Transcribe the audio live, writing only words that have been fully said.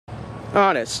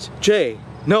Honest J.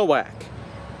 Nowak.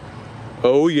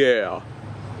 Oh yeah.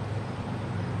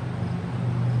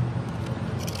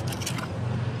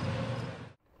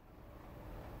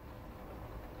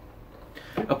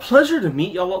 A pleasure to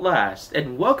meet y'all at last,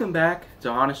 and welcome back to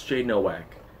Honest J.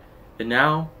 Nowak. And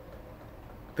now,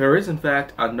 there is in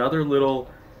fact another little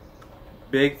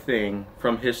big thing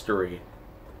from history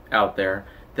out there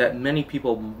that many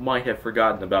people might have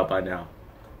forgotten about by now.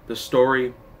 The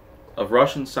story of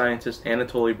Russian scientist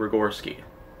Anatoli Bugorski.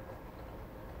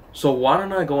 So why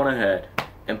don't I go on ahead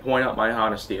and point out my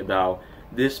honesty about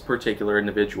this particular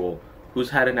individual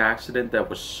who's had an accident that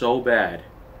was so bad,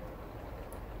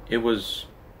 it was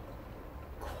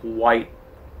quite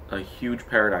a huge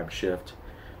paradigm shift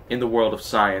in the world of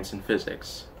science and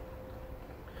physics.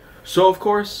 So of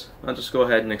course, I'll just go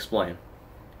ahead and explain.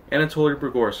 Anatoli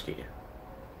Bugorski,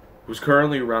 who's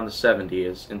currently around the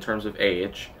 70s in terms of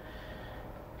age,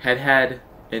 had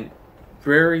a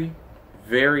very,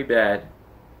 very bad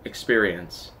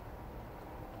experience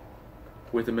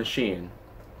with a machine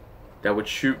that would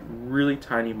shoot really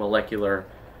tiny molecular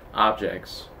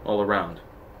objects all around.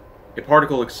 A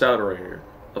particle accelerator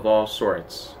of all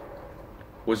sorts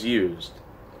was used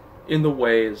in the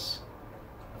ways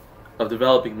of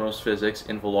developing most physics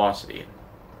in velocity.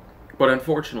 But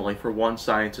unfortunately for one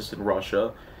scientist in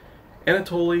Russia,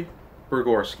 Anatoly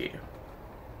Bugorski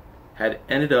had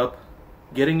ended up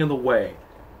getting in the way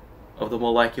of the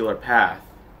molecular path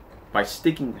by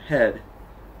sticking the head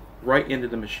right into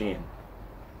the machine.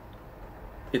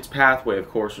 Its pathway, of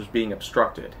course, was being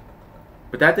obstructed,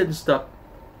 but that didn't stop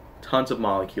tons of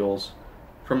molecules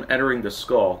from entering the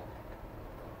skull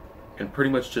and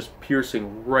pretty much just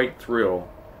piercing right through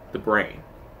the brain.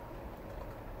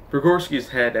 Bugorski's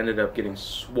head ended up getting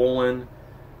swollen,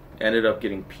 ended up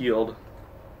getting peeled,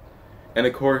 and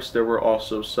of course there were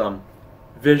also some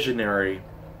visionary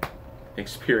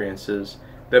experiences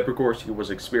that Bugorski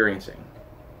was experiencing,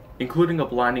 including a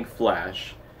blinding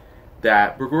flash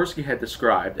that Bugorski had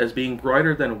described as being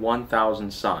brighter than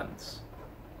 1,000 suns.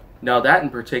 Now that in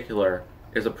particular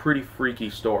is a pretty freaky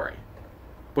story,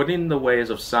 but in the ways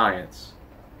of science,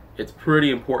 it's pretty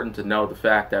important to know the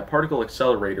fact that particle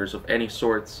accelerators of any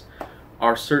sorts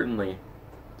are certainly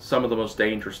some of the most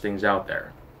dangerous things out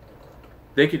there.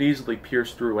 They could easily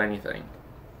pierce through anything.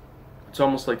 It's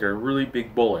almost like they're really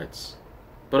big bullets.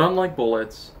 But unlike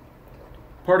bullets,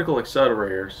 particle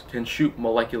accelerators can shoot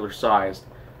molecular-sized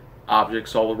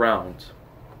objects all around.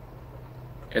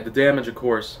 And the damage, of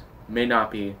course, may not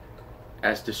be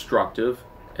as destructive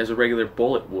as a regular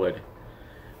bullet would.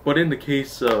 But in the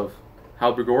case of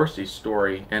how Bugorski's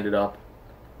story ended up,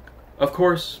 of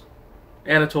course,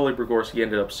 Anatoly Bugorski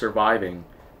ended up surviving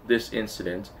this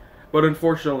incident, but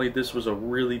unfortunately this was a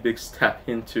really big step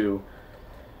into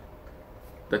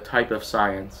the type of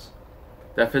science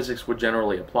that physics would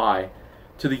generally apply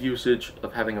to the usage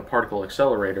of having a particle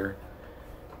accelerator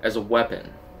as a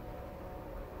weapon.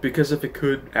 Because if it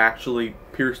could actually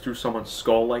pierce through someone's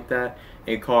skull like that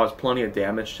and cause plenty of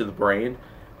damage to the brain,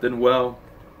 then well,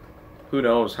 who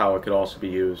knows how it could also be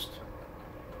used.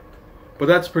 But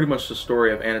that's pretty much the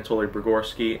story of Anatoly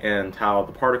Bugorski and how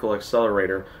the particle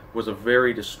accelerator was a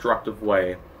very destructive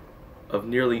way of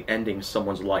nearly ending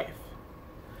someone's life.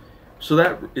 So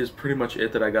that is pretty much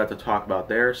it that I got to talk about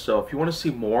there. So if you want to see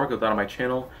more, go down to my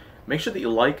channel. Make sure that you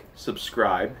like,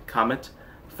 subscribe, comment,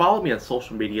 follow me on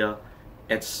social media,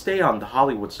 and stay on the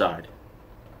Hollywood side.